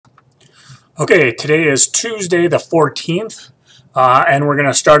Okay, today is Tuesday the 14th, and we're going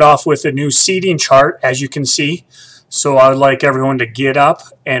to start off with a new seating chart, as you can see. So I would like everyone to get up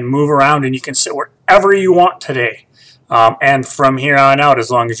and move around, and you can sit wherever you want today, and from here on out, as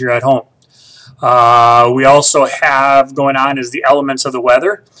long as you're at home. We also have going on is the elements of the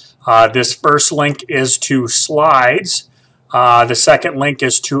weather. This first link is to slides. The second link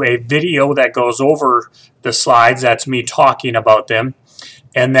is to a video that goes over the slides. That's me talking about them.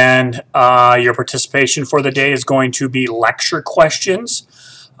 And then your participation for the day is going to be lecture questions.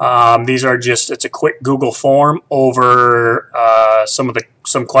 These are just, it's a quick Google form over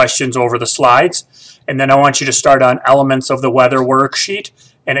some questions over the slides. And then I want you to start on elements of the weather worksheet,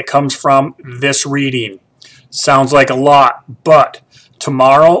 and it comes from this reading. Sounds like a lot, but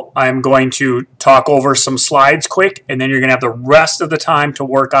tomorrow I'm going to talk over some slides quick, and then you're going to have the rest of the time to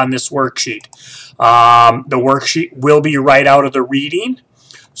work on this worksheet. The worksheet will be right out of the reading.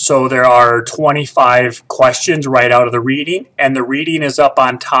 So there are 25 questions right out of the reading, and the reading is up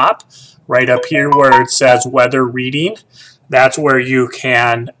on top, right up here where it says weather reading. That's where you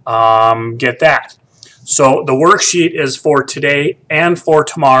can get that. So the worksheet is for today and for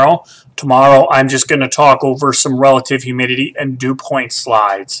tomorrow. Tomorrow I'm just going to talk over some relative humidity and dew point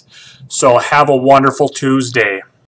slides. So have a wonderful Tuesday.